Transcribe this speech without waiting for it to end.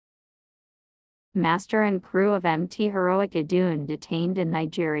master and crew of M.T HEROIC IDUN detained in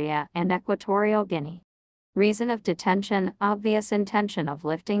Nigeria and Equatorial Guinea. Reason of detention: obvious intention of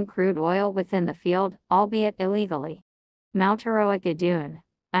lifting crude oil within the field, albeit illegally. M.T HEROIC IDUN,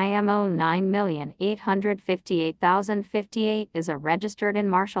 IMO 9,858,058 is a registered in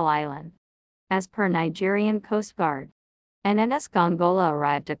Marshall Island. As per Nigerian Coast Guard, NNS Gongola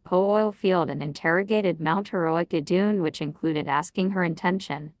arrived at Po oil field and interrogated M.T HEROIC IDUN, which included asking her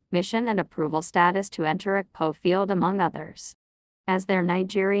intention, mission and approval status to enter at Po field among others. As their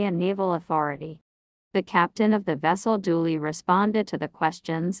Nigerian naval authority, the captain of the vessel duly responded to the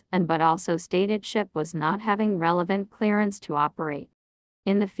questions but also stated ship was not having relevant clearance to operate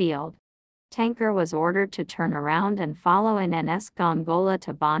in the field. Tanker was ordered to turn around and follow NNS Gongola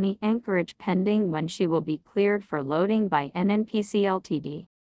to Bonny Anchorage pending when she will be cleared for loading by NNPC Ltd.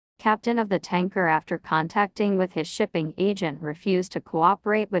 Captain of the tanker, after contacting with his shipping agent, refused to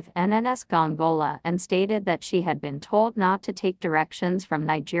cooperate with NNS Gongola and stated that she had been told not to take directions from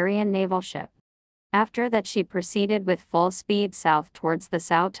Nigerian naval ship. After that, she proceeded with full speed south towards the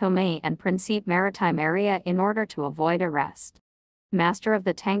São Tomé and Príncipe maritime area in order to avoid arrest. Master of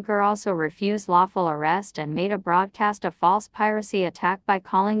the tanker also refused lawful arrest and made a broadcast of false piracy attack by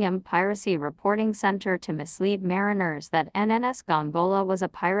calling M Piracy Reporting Center to mislead mariners that NNS Gongola was a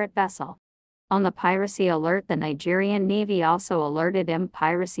pirate vessel. On the piracy alert, the Nigerian Navy also alerted M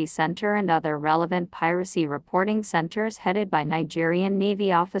Piracy Center and other relevant piracy reporting centers headed by Nigerian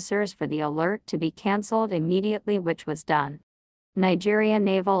Navy officers for the alert to be cancelled immediately, which was done. Nigeria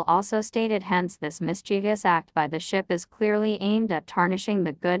Naval also stated hence this mischievous act by the ship is clearly aimed at tarnishing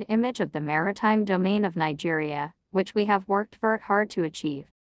the good image of the maritime domain of Nigeria, which we have worked very hard to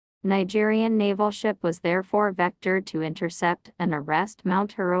achieve. Nigerian naval ship was therefore vectored to intercept and arrest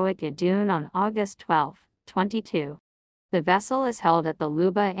M.T HEROIC IDUN on August 12, 2022. The vessel is held at the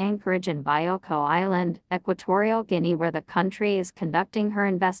Luba anchorage in Bioko Island, Equatorial Guinea, where the country is conducting her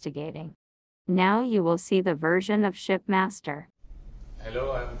investigating. Now you will see the version of Shipmaster.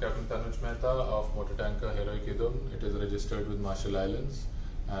 Hello, I am Captain Tanuj Mehta of motor tanker Heroic Idun. It is registered with Marshall Islands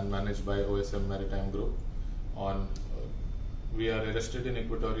and managed by OSM Maritime Group. We are arrested in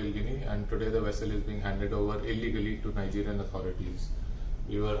Equatorial Guinea, and today the vessel is being handed over illegally to Nigerian authorities.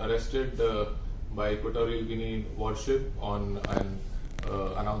 We were arrested by Equatorial Guinea warship on an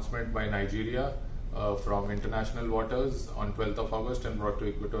announcement by Nigeria from international waters on 12th of August and brought to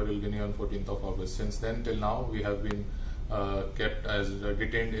Equatorial Guinea on 14th of August. Since then till now, we have been kept as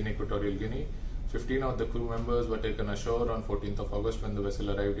detained in Equatorial Guinea. 15 of the crew members were taken ashore on 14th of August when the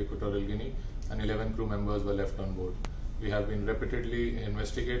vessel arrived Equatorial Guinea, and 11 crew members were left on board. We have been repeatedly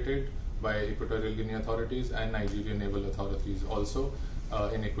investigated by Equatorial Guinea authorities and Nigerian naval authorities also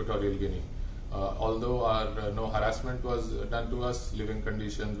in Equatorial Guinea. Although no harassment was done to us, living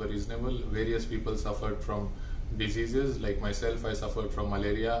conditions were reasonable. Various people suffered from diseases. Like myself, I suffered from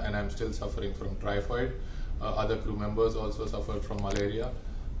malaria and I am still suffering from typhoid. Other crew members also suffered from malaria,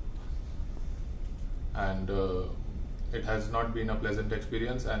 and it has not been a pleasant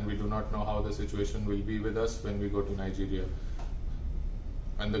experience, and we do not know how the situation will be with us when we go to Nigeria.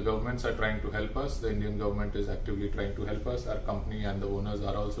 And the governments are trying to help us. The Indian government is actively trying to help us. Our company and the owners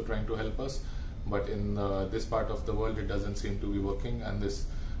are also trying to help us, but in this part of the world it doesn't seem to be working, and this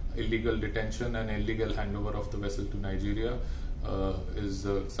illegal detention and illegal handover of the vessel to Nigeria is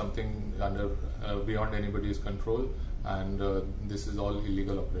something beyond anybody's control, and this is all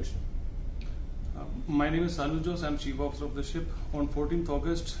illegal operation. My name is Sanujos. I am Chief Officer of the ship. On 14th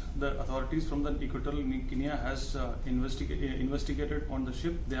August, the authorities from the Equatorial Guinea has investigated on the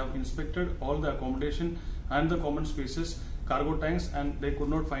ship. They have inspected all the accommodation and the common spaces, cargo tanks, and they could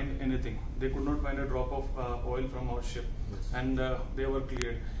not find anything. They could not find a drop of oil from our ship. Yes. And they were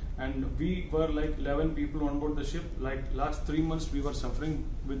cleared. And we were like 11 people on board the ship. Like last 3 months we were suffering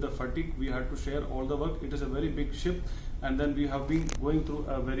with the fatigue. We had to share all the work. It is a very big ship, and then we have been going through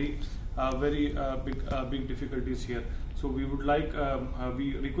a very big difficulties here. So we would like,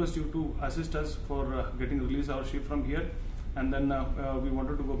 we request you to assist us for getting release our ship from here, and then we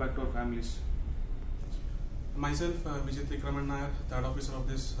wanted to go back to our families. Myself, Vijay Tikraman Nair, third officer of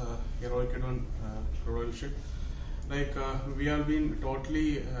this Heroic Idun crude ship. Like we have been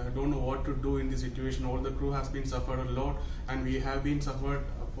totally don't know what to do in this situation. All the crew has been suffered a lot, and we have been suffered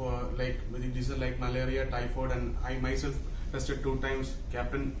for like diseases like malaria, typhoid, and I myself tested 2 times.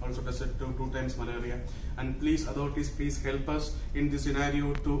 Captain also tested two times malaria. And please, authorities, please help us in this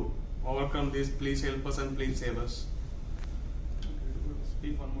scenario to overcome this. Please help us and please save us.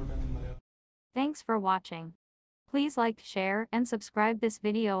 Speak one more time in Malayalam. Thanks for watching. Please like, share, and subscribe this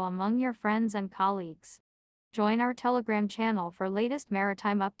video among your friends and colleagues. Join our Telegram channel for latest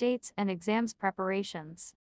maritime updates and exams preparations.